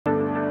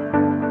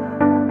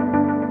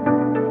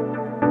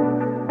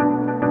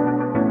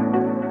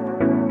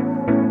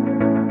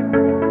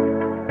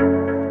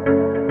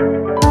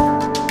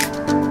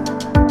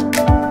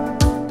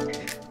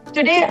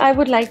Today, I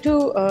would like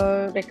to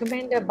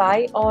recommend a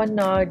buy on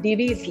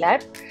Divi's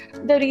Lab.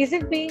 The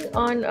reason being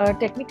on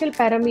technical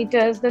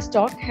parameters, the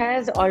stock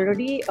has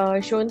already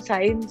shown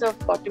signs of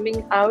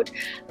bottoming out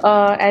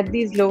at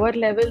these lower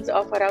levels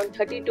of around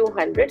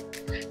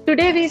 3200.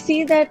 Today, we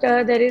see that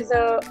there is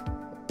a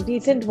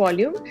decent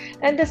volume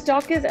and the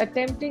stock is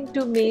attempting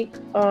to make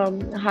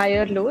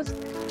higher lows.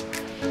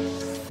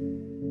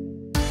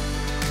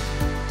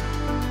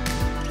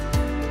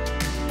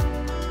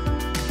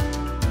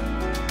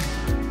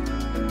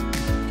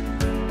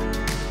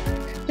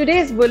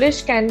 Today's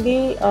bullish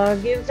candle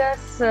gives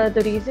us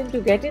the reason to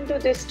get into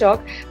this stock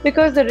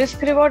because the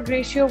risk reward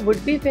ratio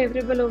would be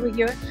favorable over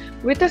here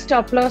with a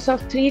stop loss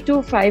of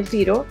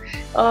 3250.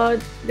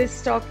 This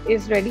stock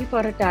is ready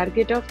for a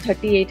target of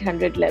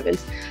 3800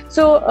 levels.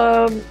 So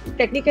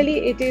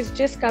technically it is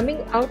just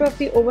coming out of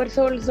the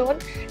oversold zone,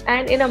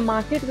 and in a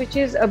market which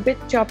is a bit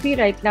choppy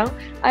right now,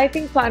 I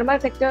think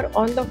pharma sector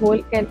on the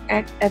whole can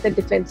act as a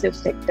defensive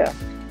sector.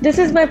 This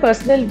is my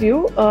personal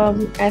view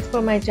as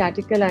per my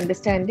chartical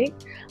understanding.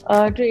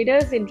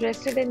 Traders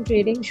interested in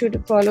trading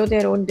should follow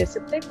their own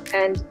discipline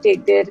and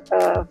take their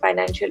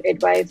financial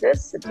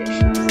advisors'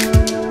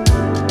 suggestions.